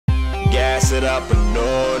gas it up,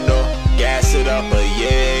 no, no, gas it up,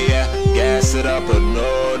 yeah, yeah, gas it up,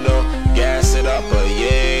 no, no, gas it up,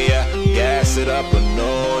 yeah, yeah, gas it up,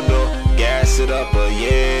 no, no, gas it up,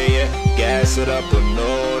 yeah, yeah, gas it up,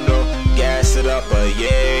 no, no, gas it up, yeah,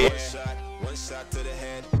 yeah. One shot to the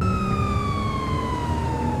head.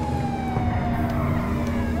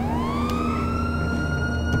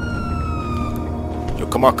 Yo,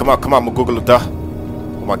 come on, magoogala da.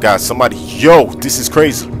 Oh my God, somebody, yo, this is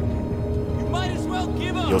crazy.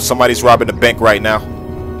 Yo, somebody's robbing the bank right now.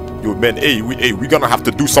 Yo, man, hey, we gonna have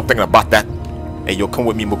to do something about that. Hey, yo, come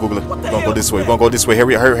with me, magoogala. We're gonna go this way. We're gonna go this way.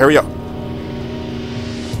 Hurry up, hurry up.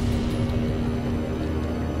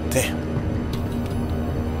 Damn.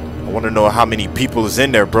 I wanna know how many people is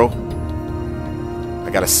in there, bro. I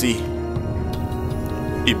gotta see.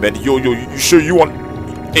 Hey, man, yo, you sure you want?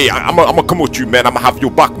 Hey, I'm gonna come with you, man. I'm gonna have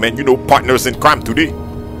your back, man. You know, partners in crime today.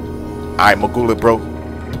 Alright, magoogala, bro.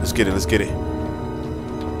 Let's get it, let's get it.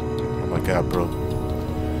 Oh my God, bro.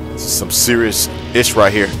 This is some serious ish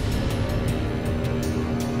right here.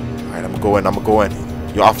 Alright, I'm gonna go in.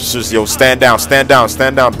 Yo, officers, yo, stand down,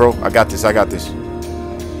 bro. I got this, Alright.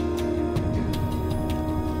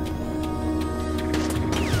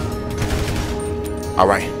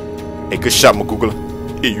 Hey, good shot, magoogala.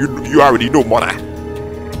 Hey, you already know, man.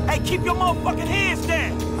 Hey, keep your motherfucking hands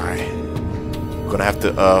down. Alright. We're gonna have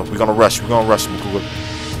to we're gonna rush, magoogala.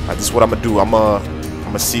 Alright, this is what I'm gonna do. I'm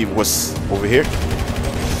gonna see what's over here.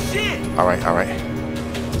 Shit. Alright.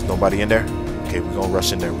 There's nobody in there. Okay, we're gonna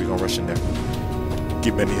rush in there.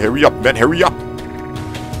 Get man, hurry up, man, hurry up.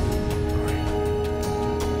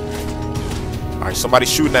 Alright,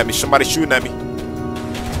 somebody's shooting at me.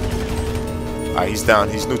 Alright, he's down,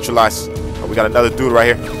 he's neutralized. Oh, we got another dude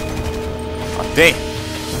right here. Oh, damn.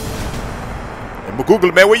 Hey,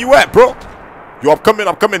 magoogala, man, where you at, bro? Yo, I'm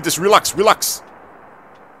coming. Just relax.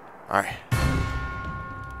 Alright.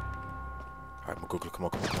 Alright, magoogala, come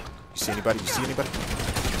on. You see anybody?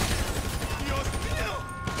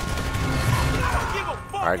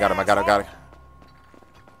 Alright, got him.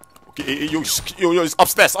 Okay, yo, it's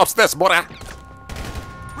upstairs, boy. Alright,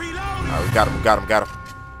 we got him.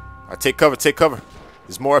 Alright, take cover.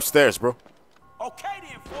 There's more upstairs, bro. Okay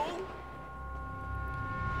then, fool.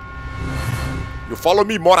 You follow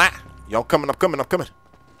me, Mora. Yo, I'm coming.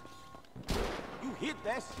 You hit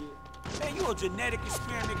that shit. Man, you a genetic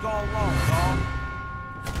experiment gone wrong, dog.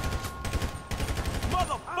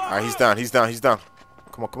 Motherfucker. Alright, he's down.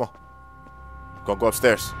 Come on. Go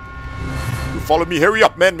upstairs. You follow me. Hurry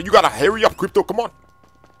up, man. You gotta hurry up, Crypto. Come on.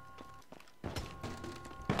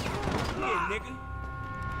 Yeah, nigga.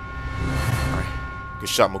 Alright. Good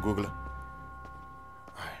shot, magoogala.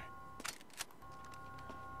 Alright.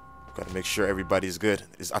 Gotta make sure everybody's good.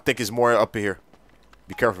 I think it's more up here.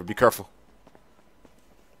 Be careful.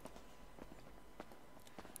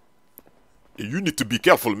 You need to be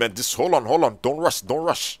careful, man. Just hold on. Don't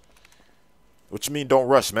rush. What you mean, don't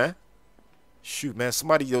rush, man? Shoot, man.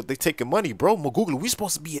 Somebody, yo, they taking money, bro. magoogala, we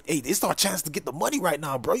supposed to be at 8. It's our chance to get the money right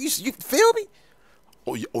now, bro. You feel me?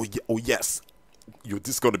 Oh, yes. Yo,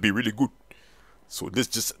 this is gonna be really good. So this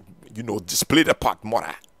just play the part,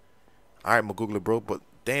 Mora. Alright, magoogala, bro. But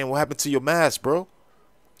damn, what happened to your mask, bro?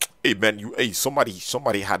 Hey, man,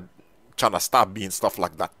 somebody had trying to stop me and stuff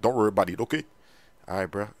like that. Don't worry about it, okay?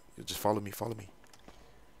 Alright, bro. You just follow me. Alright.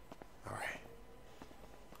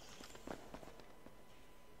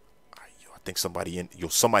 Alright, yo, I think somebody in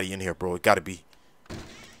here, bro. It gotta be.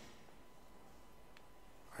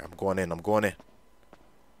 Alright, I'm going in. Alright,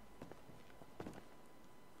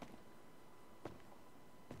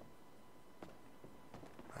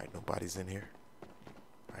 nobody's in here.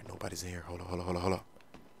 Hold up.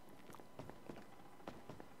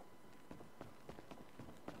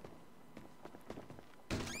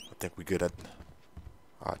 I think we good at.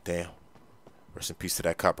 Oh, damn. Rest in peace to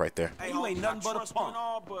that cop right there. Hey, you ain't nothing but a punk.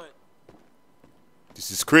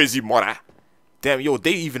 This is crazy, Mora. Damn, yo,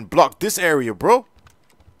 they even blocked this area, bro.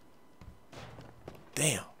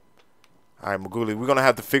 Damn. Alright, magoogala, we're gonna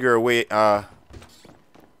have to figure a way. Hey,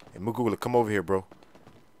 magoogala, come over here, bro.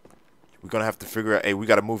 We're gonna have to figure out. Hey, we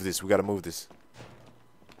gotta move this.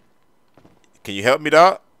 Can you help me,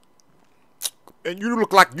 dog? And you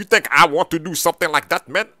look like you think I want to do something like that,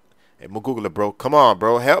 man. Hey, magoogala, bro. Come on,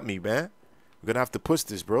 bro. Help me, man. We're gonna have to push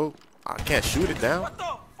this, bro. I can't shoot it down. What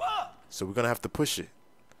the fuck? So we're gonna have to push it.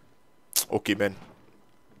 Okay, man.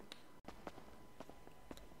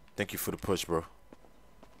 Thank you for the push, bro.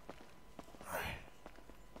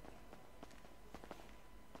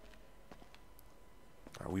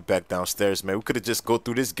 Alright, we back downstairs, man. We could have just go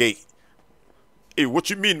through this gate. Hey, what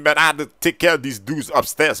you mean, man? I had to take care of these dudes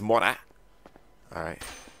upstairs, man. Alright.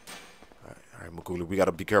 Alright, Magoola, we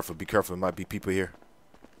gotta be careful. Be careful. There might be people here.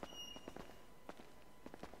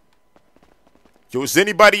 Yo, is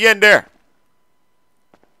anybody in there?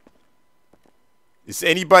 Is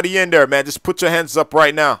anybody in there, man? Just put your hands up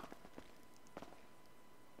right now.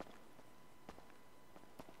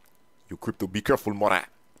 Yo, Crypto, be careful, Mora.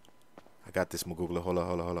 I got this, Magoola. Hold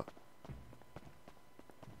up.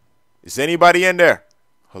 Is anybody in there?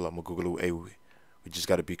 Hold up, Magoola. Hey, we just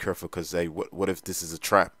gotta be careful, cause hey, what if this is a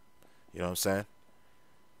trap? You know what I'm saying?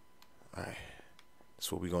 Alright.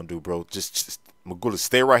 That's what we gonna do, bro. Just Magoola,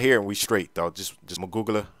 stay right here and we straight, dog. Just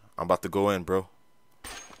Magoola. I'm about to go in, bro.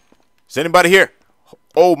 Is anybody here?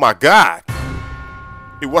 Oh my God.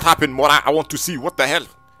 Hey, what happened, Mora? I want to see. What the hell?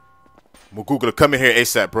 Magoola, come in here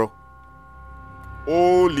ASAP, bro.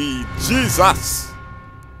 Holy Jesus.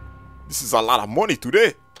 This is a lot of money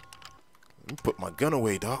today. Let me put my gun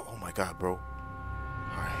away, dog. Oh my God, bro.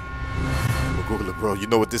 Alright. Magoola, bro. You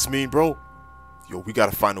know what this mean, bro? Yo, we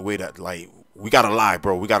gotta find a way that, like, we gotta lie,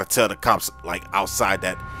 bro. We gotta tell the cops, like, outside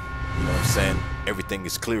that, you know what I'm saying, everything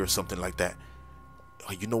is clear or something like that.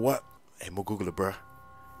 Oh, you know what? Hey, Magoola, bro.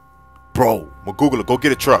 Bro, Magoola, go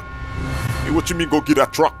get a truck. Hey, what you mean go get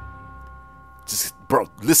that truck? Just, bro,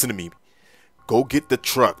 listen to me. Go get the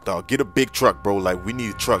truck, dog. Get a big truck, bro. Like, we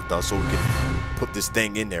need a truck, dog, so we can put this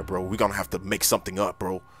thing in there, bro. We're gonna have to make something up,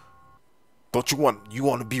 bro. Don't you want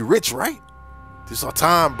to be rich, right? This is our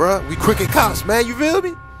time, bro. We crooked cops, man. You feel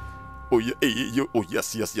me? Oh, yeah. Hey, oh,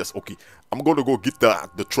 yes. Okay. I'm gonna go get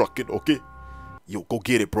the truck in, okay? Yo, go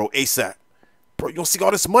get it, bro. ASAP. Bro, you don't see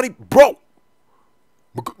all this money? Bro.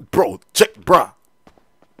 Bro, check, bro.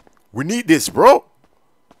 We need this, bro.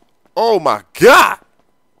 Oh, my God.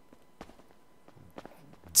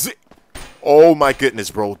 Oh my goodness,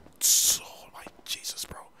 bro. Oh my Jesus,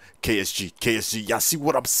 bro. KSG. Y'all see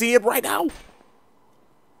what I'm seeing right now?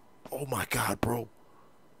 Oh my God, bro.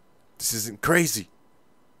 This isn't crazy.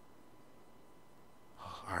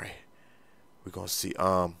 Alright. We're gonna see.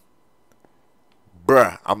 Bruh,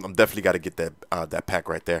 I'm definitely gotta get that pack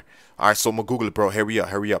right there. Alright, so Magoola, bro,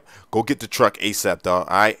 hurry up. Go get the truck ASAP, dog.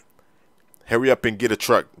 Alright. Hurry up and get a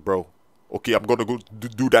truck, bro. Okay, I'm gonna go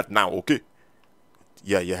do that now, okay?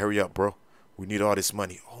 Yeah, hurry up, bro. We need all this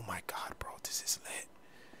money. Oh my God, bro, this is lit.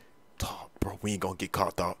 Dog, bro, we ain't gonna get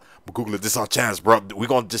caught, dog. Magoola, this is our chance, bro. We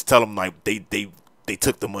gonna just tell them like they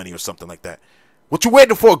took the money or something like that. What you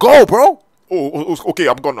waiting for? Go, bro. Oh, okay,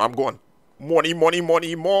 I'm going. Money.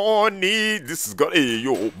 This is gonna, hey,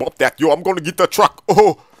 yo, bump that, yo. I'm gonna get the truck.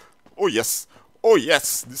 Oh yes.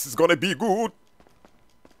 This is gonna be good.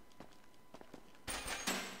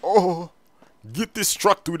 Oh, get this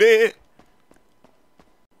truck today.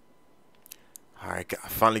 Alright, I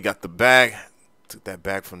finally got the bag. Took that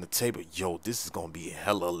bag from the table. Yo, this is gonna be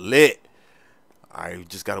hella lit. Alright, we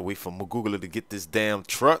just gotta wait for Magoola to get this damn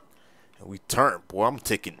truck. And we turn. Boy, I'm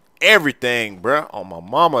taking everything, bruh. On my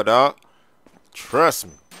mama, dog. Trust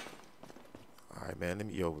me. Alright, man. Let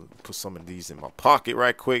me, put some of these in my pocket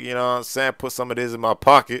right quick. You know what I'm saying? Put some of this in my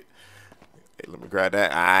pocket. Hey, let me grab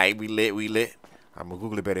that. Alright, we lit. Alright,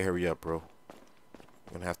 Magoola better hurry up, bro.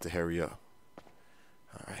 We're gonna have to hurry up.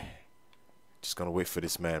 Alright. Just gonna wait for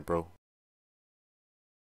this man, bro.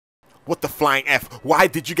 What the flying F? Why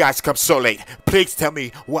did you guys come so late? Please tell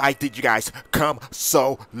me, why did you guys come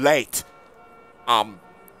so late?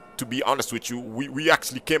 To be honest with you, we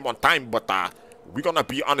actually came on time, but we're gonna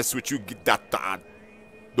be honest with you that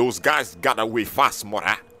those guys got away fast,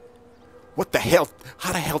 Mora. What the hell?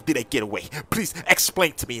 How the hell did they get away? Please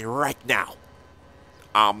explain to me right now.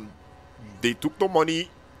 They took the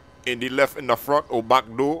money and they left in the front or back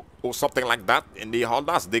door or something like that, and they hauled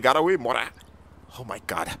us. They got away, Mora. Oh my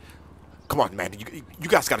God. Come on, man. You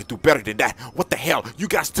guys gotta do better than that. What the hell? You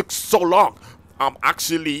guys took so long.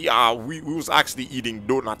 Actually, we was actually eating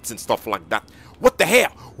donuts and stuff like that. What the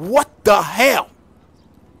hell?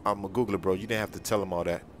 Magoola, bro, you didn't have to tell him all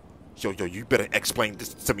that. Yo, you better explain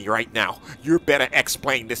this to me right now.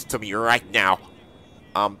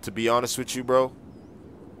 To be honest with you, bro.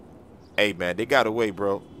 Hey, man, they got away,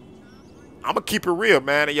 bro. I'm gonna keep it real,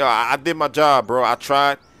 man. Yo, I did my job, bro. I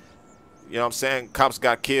tried. You know what I'm saying? Cops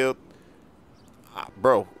got killed.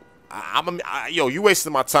 Bro, yo, you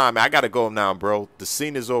wasting my time, man. I gotta go now, bro. The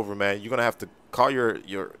scene is over, man. You're gonna have to call your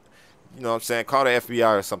you know what I'm saying? Call the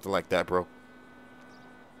FBI or something like that, bro.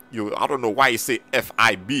 Yo, I don't know why you say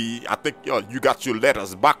FIB. I think, yo, you got your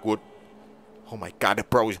letters backward. Oh my God,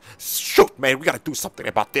 bro. Shoot, man. We gotta do something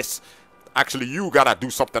about this. Actually, you gotta do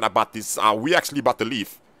something about this. We actually about to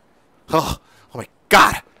leave. Oh my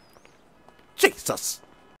God. Jesus.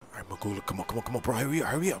 Alright, Magoola, come on, bro.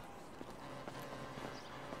 Hurry up.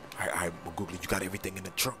 Alright, Magoola, you got everything in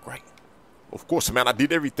the trunk, right? Of course, man. I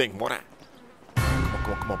did everything, Mora.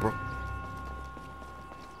 come on, bro.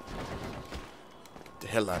 Get the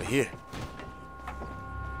hell out of here.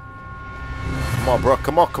 Come on, bro.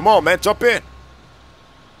 Come on, man. Jump in.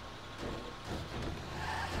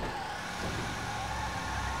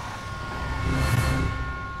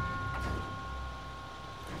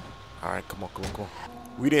 Alright, come on.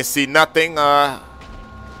 We didn't see nothing. I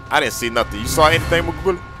didn't see nothing. You saw anything,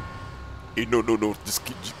 magoogala? Hey, no. Just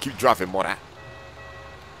keep dropping more that.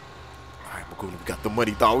 Alright, magoogala, we got the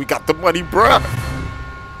money, dog. We got the money, bruh.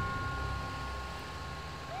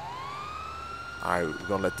 Alright, we're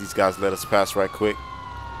gonna let these guys let us pass right quick.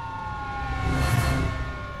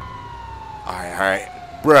 Alright.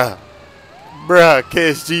 Bruh,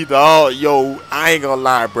 KSG, dog. Yo, I ain't gonna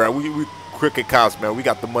lie, bruh. We crooked cops, man. We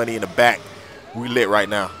got the money in the back. We lit right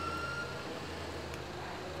now.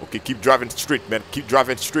 Okay, keep driving the street, man. Keep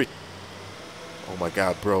driving the street. Oh my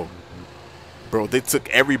God, bro. Bro, they took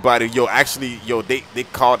everybody. Yo, actually, yo, they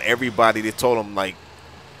called everybody. They told them, like,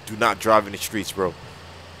 do not drive in the streets, bro.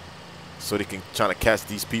 So they can try to catch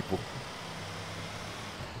these people.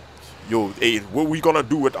 Yo, hey, what we gonna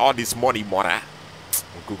do with all this money, Mora?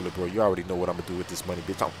 Google it, bro. You already know what I'm gonna do with this money,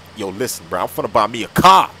 bitch. Yo, listen, bro. I'm finna buy me a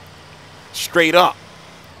car. Straight up.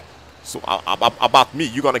 So about me,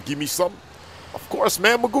 you gonna give me something? Of course,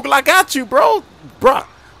 man. magoogala, I got you, bro. Bruh,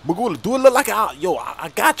 magoogala, do it look like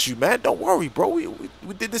I got you, man. Don't worry, bro.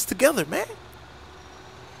 We did this together, man.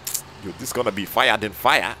 Yo, this gonna be fire than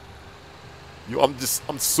fire. Yo, I'm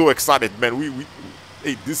so excited, man.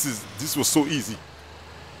 Hey, this was so easy.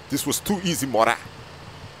 This was too easy, Mora.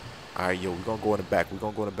 Alright, yo, we're gonna go in the back. We're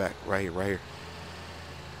gonna go in the back. Right here. Bro,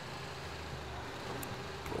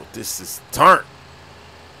 this is turn.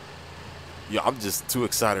 Yo, I'm just too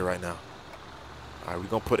excited right now. Alright, we're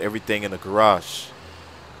gonna put everything in the garage.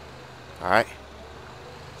 Alright.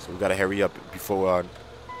 So we gotta hurry up before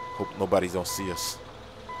hope nobody's gonna see us.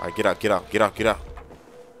 Alright, get out.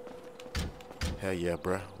 Hell yeah,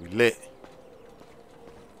 bruh. We lit.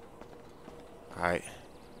 Alright.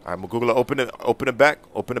 Alright, magoogala, open the back.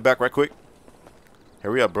 Open the back right quick.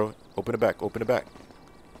 Hurry up, bro. Open the back.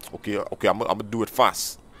 Okay, I'm gonna do it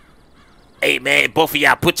fast. Hey, man, both of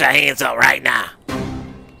y'all put your hands up right now.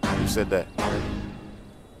 Who said that?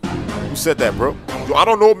 Who said that, bro? Yo, I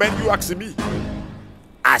don't know, man. You asking me.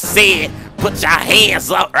 I said, put your hands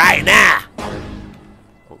up right now.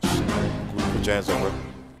 Oh, shit. Put your hands up, bro.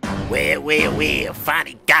 Well,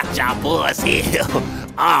 finally got y'all boys here.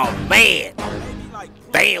 Oh, man.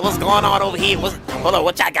 Damn, what's going on over here? Hold on,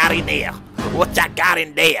 what y'all got in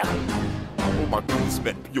there? Oh, my goodness,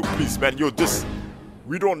 man. Yo, please, man. Yo,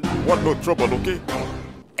 we don't want no trouble, okay?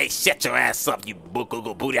 Hey, shut your ass up, you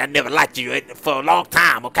magoogala booty. I never liked you for a long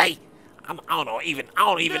time, okay? I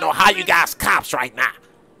don't even know how you guys cops right now.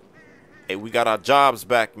 Hey, we got our jobs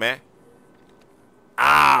back, man.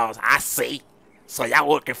 Oh, I see. So y'all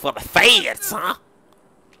working for the feds, huh?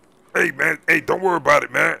 Hey, man. Hey, don't worry about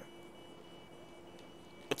it, man.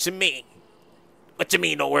 What you mean? What you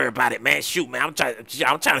mean don't worry about it, man? Shoot, man. I'm trying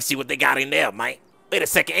to see what they got in there, man. Wait a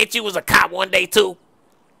second. Ain't you was a cop one day, too?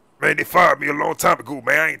 Man, they fired me a long time ago,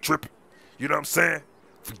 man. I ain't tripping. You know what I'm saying?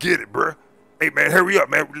 Forget it, bro. Hey, man, hurry up,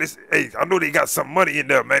 man. Listen, hey, I know they got some money in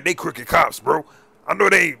there, man. They crooked cops, bro. I know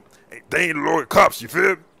they ain't loyal cops, you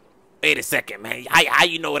feel me? Wait a second, man. How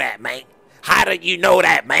you know that, man? How do you know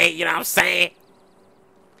that, man? You know what I'm saying?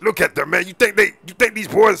 Look at them, man. You think these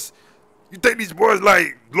boys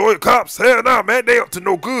like loyal cops? Hell no, man. They up to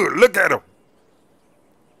no good. Look at them.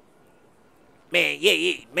 Man,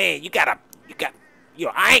 yeah, man. You got. Yo,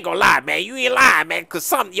 I ain't gonna lie, man. You ain't lying, man. Cause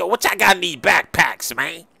what y'all got in these backpacks,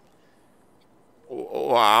 man?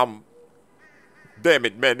 Oh, damn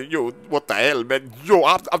it, man. Yo, what the hell, man? Yo,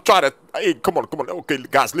 I'm trying to. Hey, come on. Okay,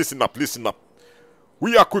 guys, listen up.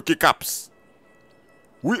 We are quickie cops.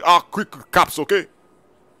 Okay?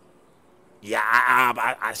 Yeah,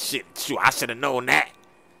 I should have known that.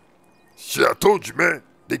 Shit, I told you, man.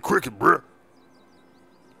 They crooked, bro.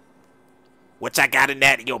 What y'all got in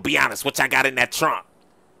that? Yo, be honest. What y'all got in that trunk?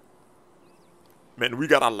 Man, we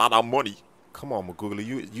got a lot of money. Come on, magoogala.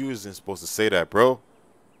 You isn't supposed to say that, bro.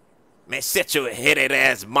 Man, set your headed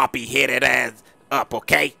ass, moppy headed ass up,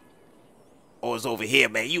 okay? Always over here,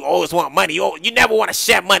 man. You always want money. You never want to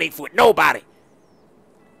share money with nobody.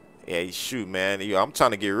 Yeah, shoot, man. I'm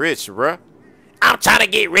trying to get rich, bruh. I'm trying to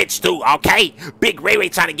get rich too, okay? Big Ray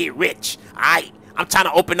trying to get rich. I'm trying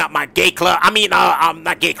to open up my gay club. I'm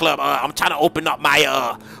not gay club. I'm trying to open up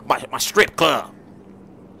my my strip club.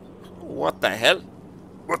 What the hell?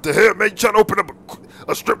 What the hell, man? You trying to open up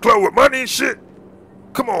a strip club with money and shit?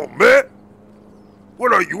 Come on, man.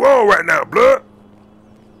 What are you on right now, blood?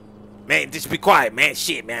 Man, just be quiet, man.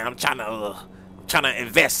 Shit, man. I'm trying trying to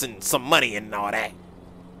invest in some money and all that.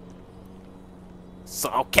 So,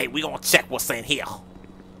 okay, we gonna check what's in here.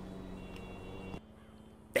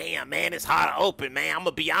 Damn, man, it's hard to open, man. I'm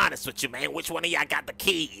gonna be honest with you, man. Which one of y'all got the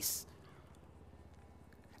keys?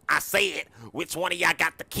 I said, which one of y'all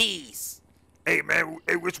got the keys? Hey, man,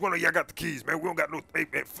 hey, which one of y'all got the keys, man? We don't got no, hey,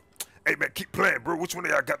 man, keep playing, bro. Which one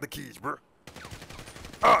of y'all got the keys, bro?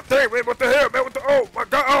 Oh, dang, man, what the hell, man? What the, oh, my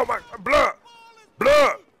God, oh, my, blood.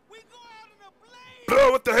 Blood,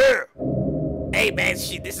 what the hell? Hey, man,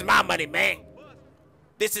 shit, this is my money, man.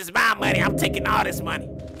 This is my money. I'm taking all this money.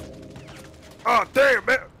 Oh, damn,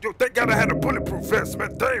 man. Yo, thank God I had a bulletproof vest,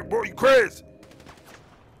 man. Damn, boy, you crazy.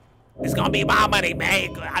 It's gonna be my money,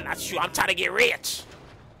 man. I'm not sure. I'm trying to get rich.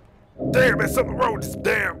 Damn, man, something wrong with this.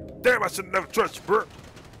 Damn, I should never trust you, bro.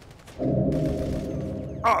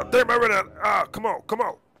 Oh, damn, I ran out. Ah, come on.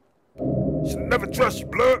 Should never trust you,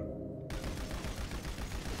 blood.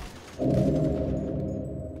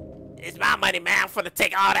 It's my money, man. I'm finna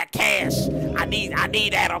take all that cash. I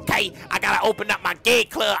need that, okay? I gotta open up my gay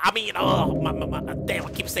club. I mean, damn,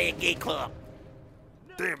 I keep saying gay club.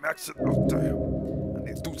 Damn, actually, oh, damn. I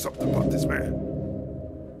need to do something about this, man.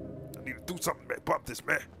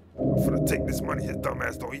 I'm finna take this money. His dumb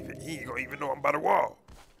ass he ain't gonna even know I'm by the wall.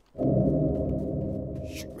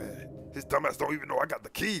 Shoot, man. His dumb ass don't even know I got the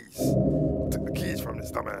keys. Took the keys from this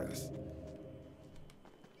dumb ass.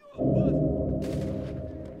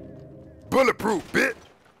 Bulletproof, bitch.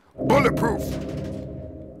 Bulletproof.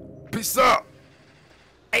 Peace out.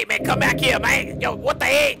 Hey, man, come back here, man. Yo, what the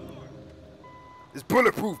heck? It's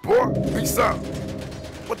bulletproof, boy. Peace out.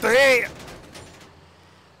 What the hell?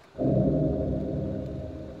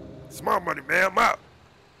 It's my money, man. I'm out.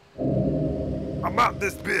 I'm out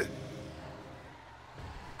this bitch.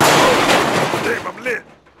 Damn, I'm lit.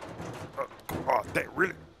 Oh, damn,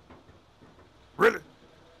 really? Really?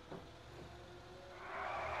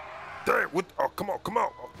 Damn, what? Oh, come on.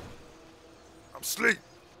 Oh, I'm asleep.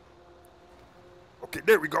 Okay,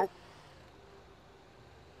 there we go.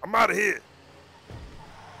 I'm out of here.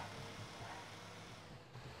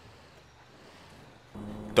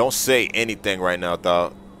 Don't say anything right now,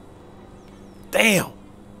 dog. Damn.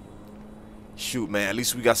 Shoot, man. At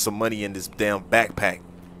least we got some money in this damn backpack.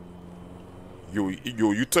 Yo,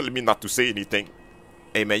 you telling me not to say anything?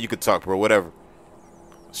 Hey, man, you can talk, bro. Whatever.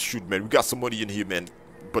 Shoot, man. We got some money in here, man.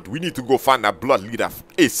 But we need to go find that blood leader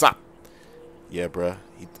ASAP. Yeah, bro.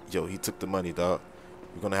 He took the money, dog.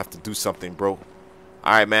 We're gonna have to do something, bro. All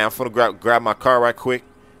right, man. I'm gonna grab my car right quick,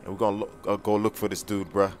 and we're gonna go look for this dude,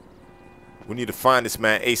 bro. We need to find this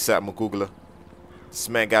man ASAP, magoogala. This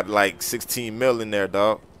man got like 16 mil in there,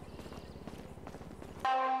 dog.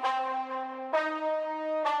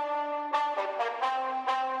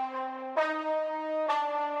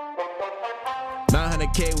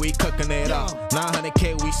 $900K, we cooking it up.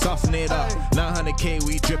 $900K, we saucing it up. $900K,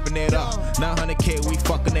 we dripping it up. $900K, we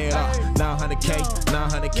fucking it up. $900K,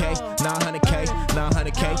 $900K, $900K,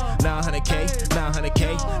 $900K, $900K,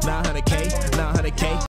 $900K, $900K, $900K.